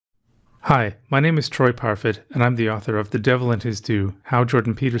Hi, my name is Troy Parfit, and I'm the author of The Devil and His Due: How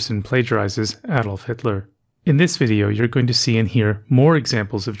Jordan Peterson Plagiarizes Adolf Hitler. In this video, you're going to see and hear more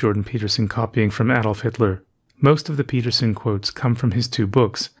examples of Jordan Peterson copying from Adolf Hitler. Most of the Peterson quotes come from his two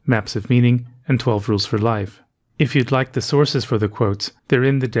books, Maps of Meaning and 12 Rules for Life. If you'd like the sources for the quotes, they're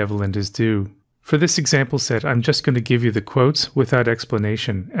in The Devil and His Due. For this example set, I'm just going to give you the quotes without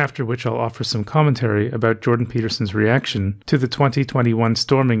explanation, after which I'll offer some commentary about Jordan Peterson's reaction to the 2021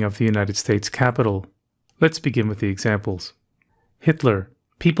 storming of the United States Capitol. Let's begin with the examples. Hitler,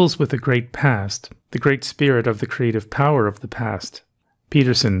 peoples with a great past, the great spirit of the creative power of the past.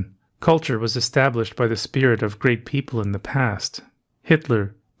 Peterson, culture was established by the spirit of great people in the past.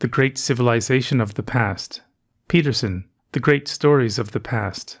 Hitler, the great civilization of the past. Peterson, the great stories of the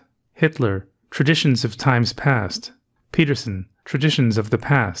past. Hitler, traditions of times past. Peterson, traditions of the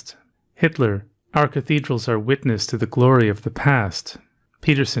past. Hitler, our cathedrals are witness to the glory of the past.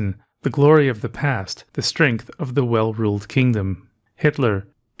 Peterson, the glory of the past, the strength of the well-ruled kingdom. Hitler,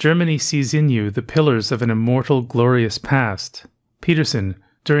 Germany sees in you the pillars of an immortal, glorious past. Peterson,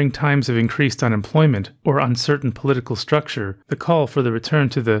 during times of increased unemployment or uncertain political structure, the call for the return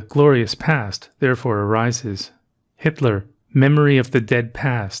to the glorious past therefore arises. Hitler, memory of the dead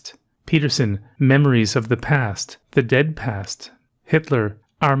past. Peterson, memories of the past, the dead past. Hitler,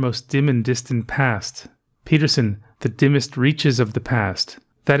 our most dim and distant past. Peterson, the dimmest reaches of the past.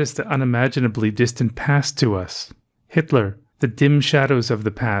 That is the unimaginably distant past to us. Hitler, the dim shadows of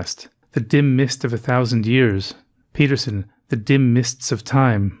the past, the dim mist of 1,000 years. Peterson, the dim mists of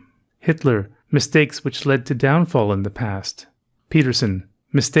time. Hitler, mistakes which led to downfall in the past. Peterson,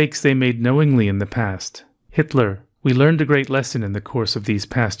 mistakes they made knowingly in the past. Hitler, we learned a great lesson in the course of these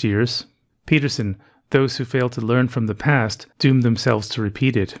past years. Peterson, those who fail to learn from the past doom themselves to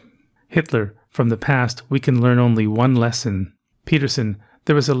repeat it. Hitler, from the past we can learn only one lesson. Peterson,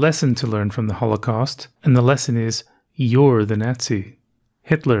 there was a lesson to learn from the Holocaust, and the lesson is, you're the Nazi.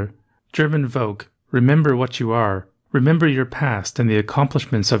 Hitler, German Volk, remember what you are. Remember your past and the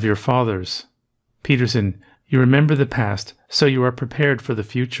accomplishments of your fathers. Peterson, you remember the past, so you are prepared for the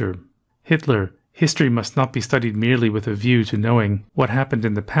future. Hitler, history must not be studied merely with a view to knowing what happened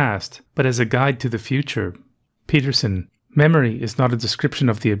in the past, but as a guide to the future. Peterson, memory is not a description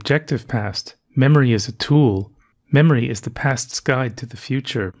of the objective past. Memory is a tool. Memory is the past's guide to the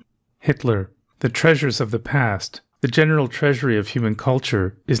future. Hitler, the treasures of the past, the general treasury of human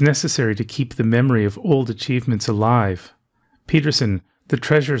culture, is necessary to keep the memory of old achievements alive. Peterson, the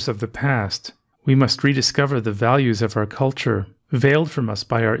treasures of the past, we must rediscover the values of our culture, veiled from us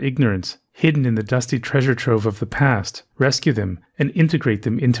by our ignorance, hidden in the dusty treasure trove of the past, rescue them, and integrate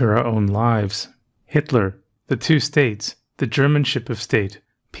them into our own lives. Hitler, the two states, the German ship of state.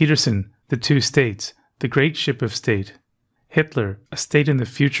 Peterson, the two states, the great ship of state. Hitler, a state in the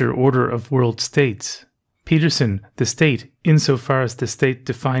future order of world states. Peterson, the state, insofar as the state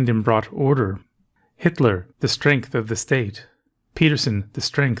defined and brought order. Hitler, the strength of the state. Peterson, the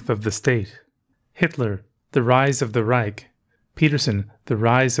strength of the state. Hitler, the rise of the Reich. Peterson, the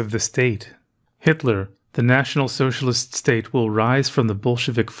rise of the state. Hitler, the National Socialist state will rise from the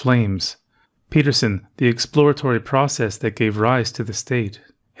Bolshevik flames. Peterson, the exploratory process that gave rise to the state.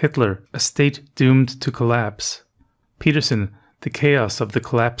 Hitler, a state doomed to collapse. Peterson, the chaos of the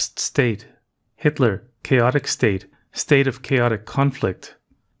collapsed state. Hitler, chaotic state of chaotic conflict.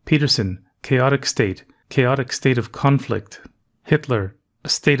 Peterson, chaotic state of conflict. Hitler, a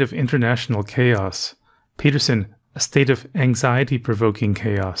state of international chaos. Peterson, a state of anxiety-provoking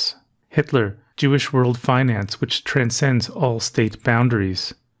chaos. Hitler, Jewish world finance which transcends all state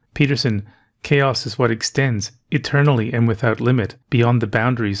boundaries. Peterson, chaos is what extends, eternally and without limit, beyond the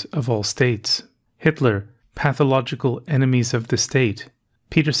boundaries of all states. Hitler, pathological enemies of the state.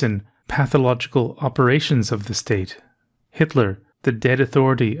 Peterson, pathological operations of the state. Hitler, the dead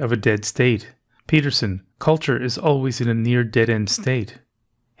authority of a dead state. Peterson, culture is always in a near dead-end state.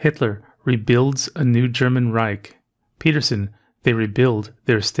 Hitler, rebuilds a new German Reich. Peterson, they rebuild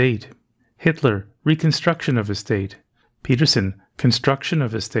their state. Hitler, reconstruction of a state. Peterson, construction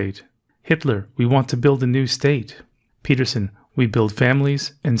of a state. Hitler, we want to build a new state. Peterson, we build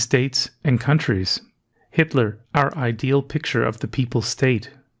families and states and countries. Hitler, our ideal picture of the people's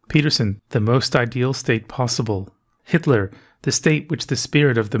state. Peterson, the most ideal state possible. Hitler, the state which the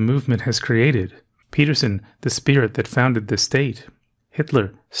spirit of the movement has created. Peterson, the spirit that founded the state.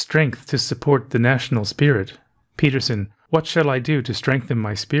 Hitler, strength to support the national spirit. Peterson, what shall I do to strengthen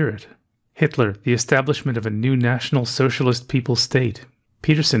my spirit? Hitler, the establishment of a new National Socialist People's State.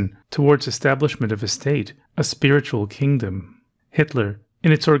 Peterson, towards establishment of a state, a spiritual kingdom. Hitler,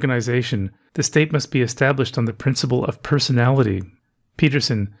 in its organization, the state must be established on the principle of personality.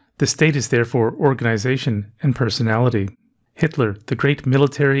 Peterson, The state is therefore organization and personality. Hitler, the great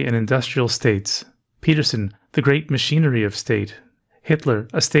military and industrial states. Peterson, the great machinery of state. Hitler,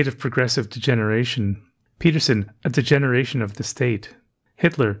 a state of progressive degeneration. Peterson, a degeneration of the state.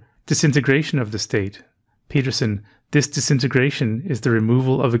 Hitler, disintegration of the state. Peterson, this disintegration is the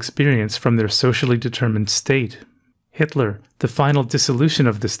removal of experience from their socially determined state. Hitler, the final dissolution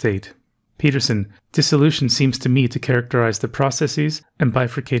of the state. Peterson, dissolution seems to me to characterize the processes and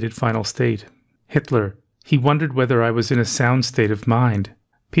bifurcated final state. Hitler, he wondered whether I was in a sound state of mind.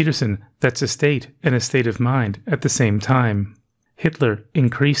 Peterson, that's a state and a state of mind at the same time. Hitler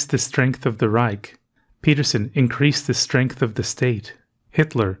increased the strength of the Reich. Peterson increased the strength of the state.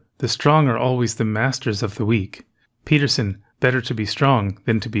 Hitler, the strong are always the masters of the weak. Peterson, better to be strong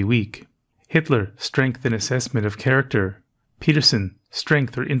than to be weak. Hitler, strength and assessment of character. Peterson,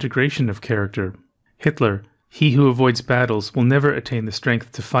 strength or integration of character. Hitler, he who avoids battles will never attain the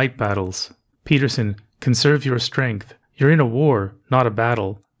strength to fight battles. Peterson, conserve your strength. You're in a war, not a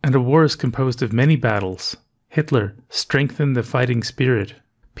battle, and a war is composed of many battles. Hitler, strengthen the fighting spirit.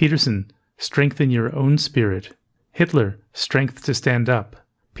 Peterson, strengthen your own spirit. Hitler, strength to stand up.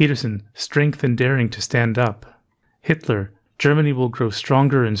 Peterson, strength and daring to stand up. Hitler, Germany will grow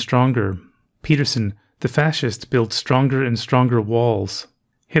stronger and stronger. Peterson, the fascist builds stronger and stronger walls.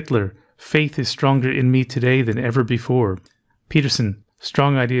 Hitler, faith is stronger in me today than ever before. Peterson,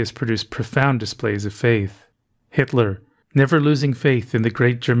 strong ideas produce profound displays of faith. Hitler, never losing faith in the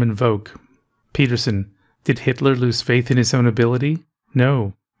great German Volk. Peterson, did Hitler lose faith in his own ability?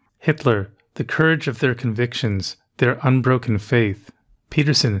 No. Hitler, the courage of their convictions, their unbroken faith.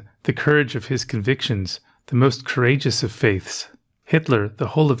 Peterson, the courage of his convictions, the most courageous of faiths. Hitler, the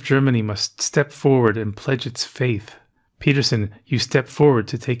whole of Germany must step forward and pledge its faith. Peterson, you step forward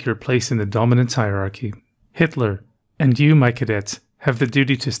to take your place in the dominance hierarchy. Hitler, and you, my cadets, have the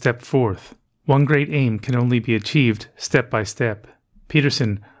duty to step forth. One great aim can only be achieved step by step.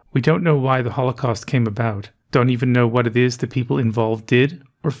 Peterson, we don't know why the Holocaust came about, don't even know what it is the people involved did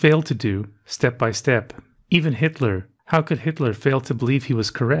or failed to do, step by step. Even Hitler, how could Hitler fail to believe he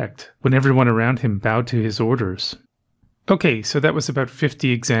was correct when everyone around him bowed to his orders? Okay, so that was about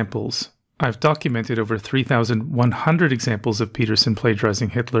 50 examples. I've documented over 3,100 examples of Peterson plagiarizing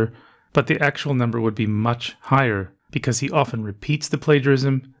Hitler, but the actual number would be much higher because he often repeats the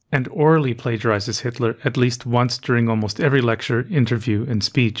plagiarism and orally plagiarizes Hitler at least once during almost every lecture, interview, and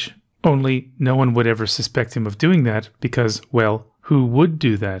speech. Only no one would ever suspect him of doing that because, well, who would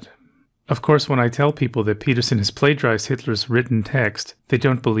do that? Of course, when I tell people that Peterson has plagiarized Hitler's written text, they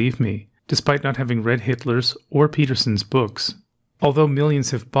don't believe me, despite not having read Hitler's or Peterson's books. Although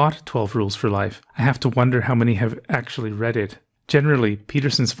millions have bought 12 Rules for Life, I have to wonder how many have actually read it. Generally,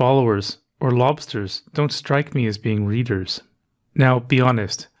 Peterson's followers, or lobsters, don't strike me as being readers. Now, be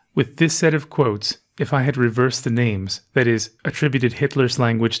honest. With this set of quotes, if I had reversed the names, that is, attributed Hitler's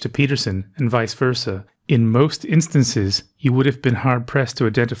language to Peterson and vice versa, in most instances you would have been hard-pressed to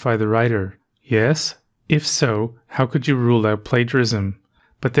identify the writer. Yes? If so, how could you rule out plagiarism?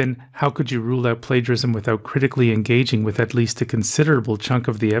 But then, how could you rule out plagiarism without critically engaging with at least a considerable chunk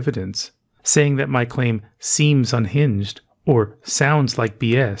of the evidence? Saying that my claim seems unhinged, or sounds like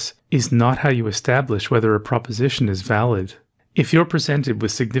BS, is not how you establish whether a proposition is valid. If you're presented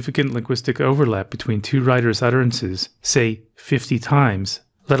with significant linguistic overlap between two writers' utterances, say 50 times,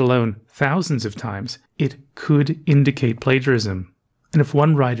 let alone thousands of times, it could indicate plagiarism. And if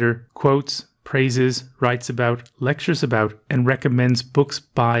one writer quotes, praises, writes about, lectures about, and recommends books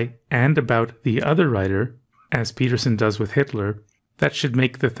by and about the other writer, as Peterson does with Hitler, that should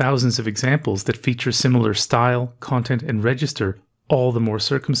make the thousands of examples that feature similar style, content, and register all the more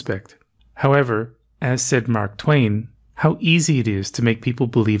circumspect. However, as said Mark Twain, how easy it is to make people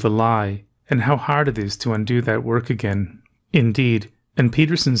believe a lie, and how hard it is to undo that work again. Indeed, and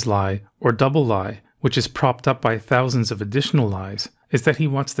Peterson's lie, or double lie, which is propped up by thousands of additional lies, is that he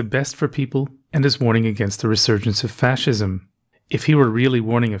wants the best for people and is warning against the resurgence of fascism. If he were really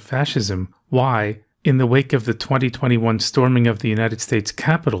warning of fascism, why, in the wake of the 2021 storming of the United States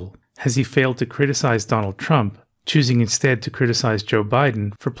Capitol, has he failed to criticize Donald Trump, choosing instead to criticize Joe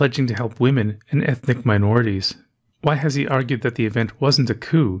Biden for pledging to help women and ethnic minorities? Why has he argued that the event wasn't a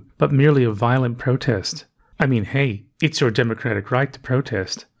coup, but merely a violent protest? I mean, hey, it's your democratic right to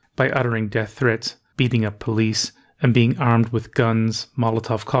protest by uttering death threats, beating up police, and being armed with guns,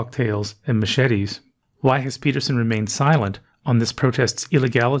 Molotov cocktails, and machetes. Why has Peterson remained silent on this protest's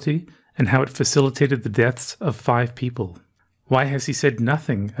illegality and how it facilitated the deaths of 5 people? Why has he said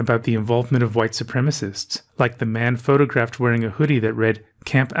nothing about the involvement of white supremacists, like the man photographed wearing a hoodie that read,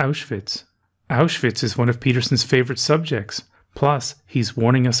 "Camp Auschwitz"? Auschwitz is one of Peterson's favorite subjects, Plus, he's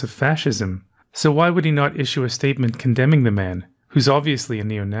warning us of fascism. So why would he not issue a statement condemning the man, who's obviously a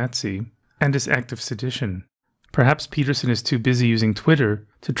neo-Nazi, and his act of sedition? Perhaps Peterson is too busy using Twitter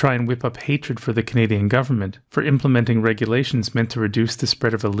to try and whip up hatred for the Canadian government for implementing regulations meant to reduce the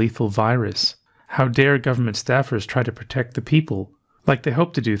spread of a lethal virus. How dare government staffers try to protect the people, like they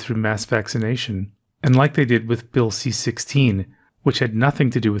hope to do through mass vaccination, and like they did with Bill C-16, which had nothing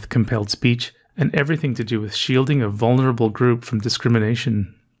to do with compelled speech and everything to do with shielding a vulnerable group from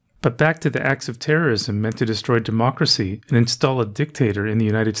discrimination. But back to the acts of terrorism meant to destroy democracy and install a dictator in the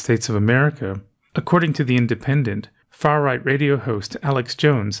United States of America. According to The Independent, far-right radio host Alex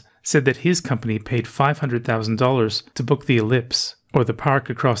Jones said that his company paid $500,000 to book the Ellipse, or the park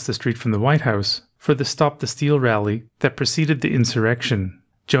across the street from the White House, for the Stop the Steal rally that preceded the insurrection.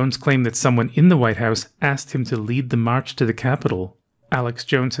 Jones claimed that someone in the White House asked him to lead the march to the Capitol. Alex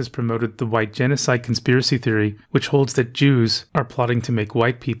Jones has promoted the white genocide conspiracy theory, which holds that Jews are plotting to make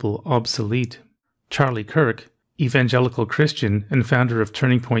white people obsolete. Charlie Kirk, evangelical Christian and founder of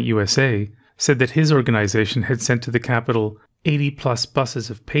Turning Point USA, said that his organization had sent to the Capitol 80-plus buses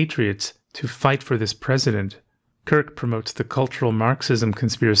of patriots to fight for this president. Kirk promotes the cultural Marxism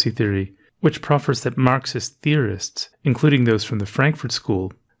conspiracy theory, which proffers that Marxist theorists, including those from the Frankfurt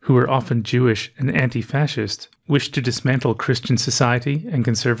School, who are often Jewish and anti-fascist, wish to dismantle Christian society and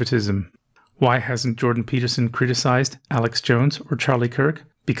conservatism. Why hasn't Jordan Peterson criticized Alex Jones or Charlie Kirk?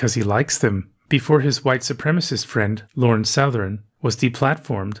 Because he likes them. Before his white supremacist friend, Lauren Southern, was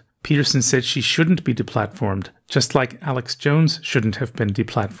deplatformed, Peterson said she shouldn't be deplatformed, just like Alex Jones shouldn't have been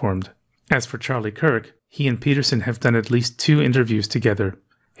deplatformed. As for Charlie Kirk, he and Peterson have done at least 2 interviews together.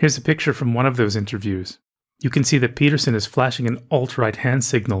 Here's a picture from one of those interviews. You can see that Peterson is flashing an alt-right hand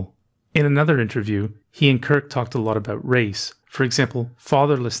signal. In another interview, he and Kirk talked a lot about race, for example,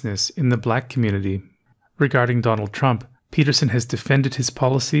 fatherlessness in the black community. Regarding Donald Trump, Peterson has defended his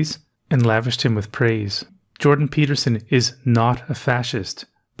policies and lavished him with praise. Jordan Peterson is not a fascist,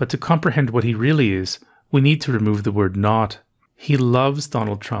 but to comprehend what he really is, we need to remove the word not. He loves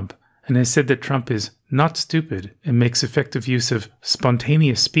Donald Trump and has said that Trump is not stupid and makes effective use of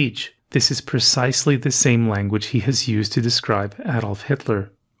spontaneous speech. This is precisely the same language he has used to describe Adolf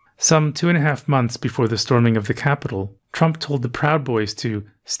Hitler. Some 2.5 months before the storming of the Capitol, Trump told the Proud Boys to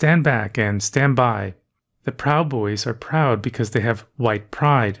stand back and stand by. The Proud Boys are proud because they have white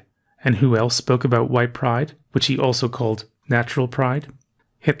pride. And who else spoke about white pride, which he also called natural pride?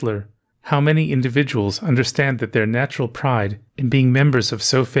 Hitler. How many individuals understand that their natural pride in being members of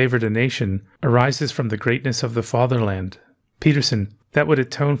so favored a nation arises from the greatness of the fatherland? Peterson, that would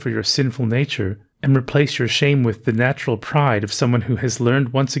atone for your sinful nature and replace your shame with the natural pride of someone who has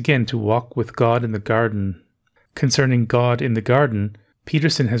learned once again to walk with God in the garden. Concerning God in the garden,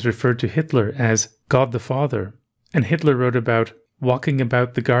 Peterson has referred to Hitler as God the Father, and Hitler wrote about walking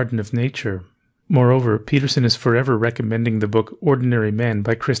about the garden of nature. Moreover, Peterson is forever recommending the book Ordinary Men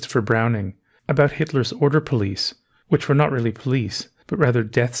by Christopher Browning, about Hitler's order police, which were not really police, but rather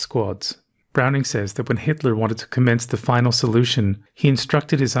death squads. Browning says that when Hitler wanted to commence the final solution, he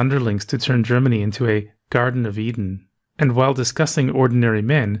instructed his underlings to turn Germany into a Garden of Eden. And while discussing Ordinary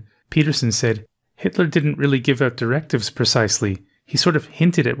Men, Peterson said, Hitler didn't really give out directives precisely. He sort of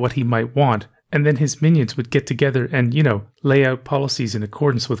hinted at what he might want, and then his minions would get together and, lay out policies in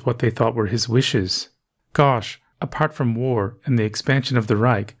accordance with what they thought were his wishes. Gosh, apart from war and the expansion of the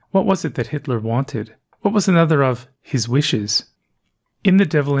Reich, what was it that Hitler wanted? What was another of his wishes? In The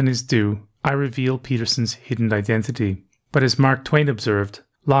Devil in His Due, I reveal Peterson's hidden identity. But as Mark Twain observed,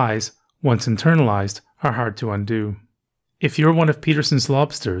 lies, once internalized, are hard to undo. If you're one of Peterson's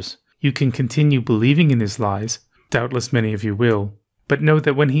lobsters, you can continue believing in his lies, doubtless many of you will, but know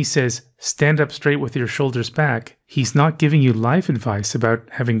that when he says, stand up straight with your shoulders back, he's not giving you life advice about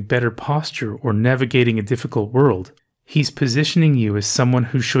having better posture or navigating a difficult world. He's positioning you as someone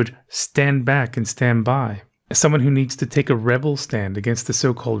who should stand back and stand by, as someone who needs to take a rebel stand against the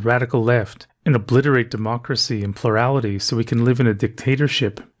so-called radical left and obliterate democracy and plurality so we can live in a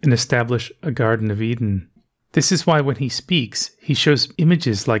dictatorship and establish a Garden of Eden. This is why when he speaks, he shows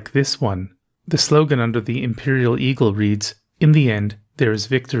images like this one. The slogan under the Imperial Eagle reads, "In the end, there is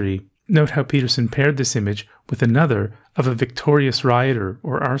victory." Note how Peterson paired this image with another of a victorious rioter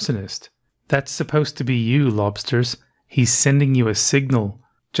or arsonist. That's supposed to be you, lobsters. He's sending you a signal,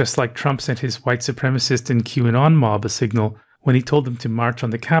 just like Trump sent his white supremacist and QAnon mob a signal when he told them to march on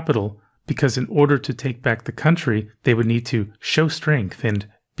the Capitol, because in order to take back the country, they would need to show strength and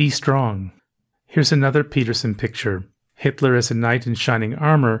be strong. Here's another Peterson picture. Hitler as a knight in shining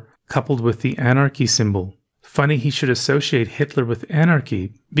armor, coupled with the anarchy symbol. Funny he should associate Hitler with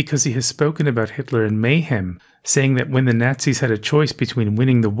anarchy because he has spoken about Hitler in Mayhem, saying that when the Nazis had a choice between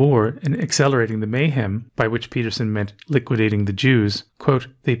winning the war and accelerating the mayhem, by which Peterson meant liquidating the Jews, quote,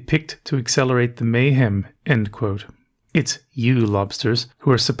 they picked to accelerate the mayhem, end quote. It's you, lobsters,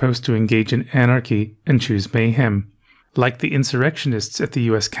 who are supposed to engage in anarchy and choose mayhem. Like the insurrectionists at the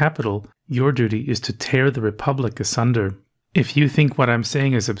US Capitol, your duty is to tear the Republic asunder. If you think what I'm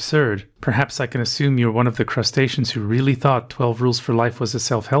saying is absurd, perhaps I can assume you're one of the crustaceans who really thought 12 Rules for Life was a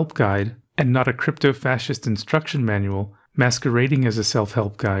self-help guide, and not a crypto-fascist instruction manual masquerading as a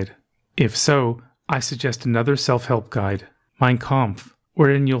self-help guide. If so, I suggest another self-help guide, Mein Kampf,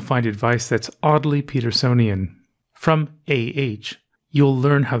 wherein you'll find advice that's oddly Petersonian. From A.H., you'll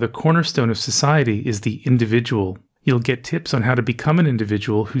learn how the cornerstone of society is the individual. You'll get tips on how to become an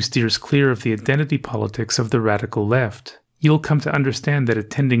individual who steers clear of the identity politics of the radical left. You'll come to understand that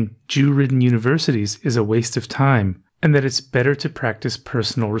attending Jew-ridden universities is a waste of time, and that it's better to practice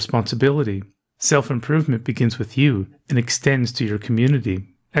personal responsibility. Self-improvement begins with you and extends to your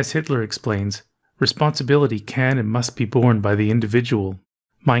community. As Hitler explains, responsibility can and must be borne by the individual.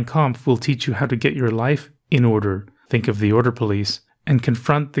 Mein Kampf will teach you how to get your life in order, think of the order police, and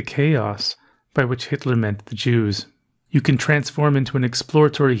confront the chaos, by which Hitler meant the Jews. You can transform into an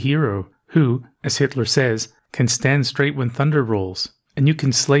exploratory hero who, as Hitler says, can stand straight when thunder rolls, and you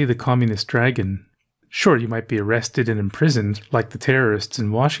can slay the communist dragon. Sure, you might be arrested and imprisoned like the terrorists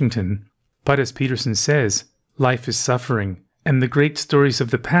in Washington, but as Peterson says, life is suffering, and the great stories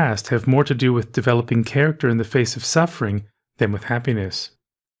of the past have more to do with developing character in the face of suffering than with happiness.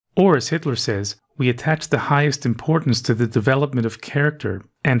 Or as Hitler says, we attach the highest importance to the development of character,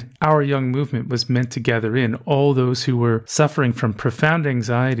 and our young movement was meant to gather in all those who were suffering from profound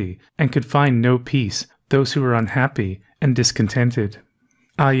anxiety and could find no peace, those who were unhappy and discontented.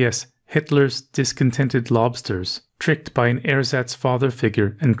 Ah yes, Hitler's discontented lobsters, tricked by an ersatz father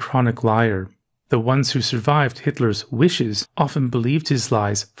figure and chronic liar. The ones who survived Hitler's wishes often believed his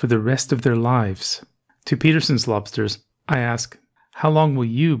lies for the rest of their lives. To Peterson's lobsters, I ask, how long will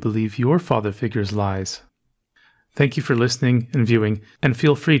you believe your father figure's lies? Thank you for listening and viewing, and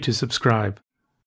feel free to subscribe.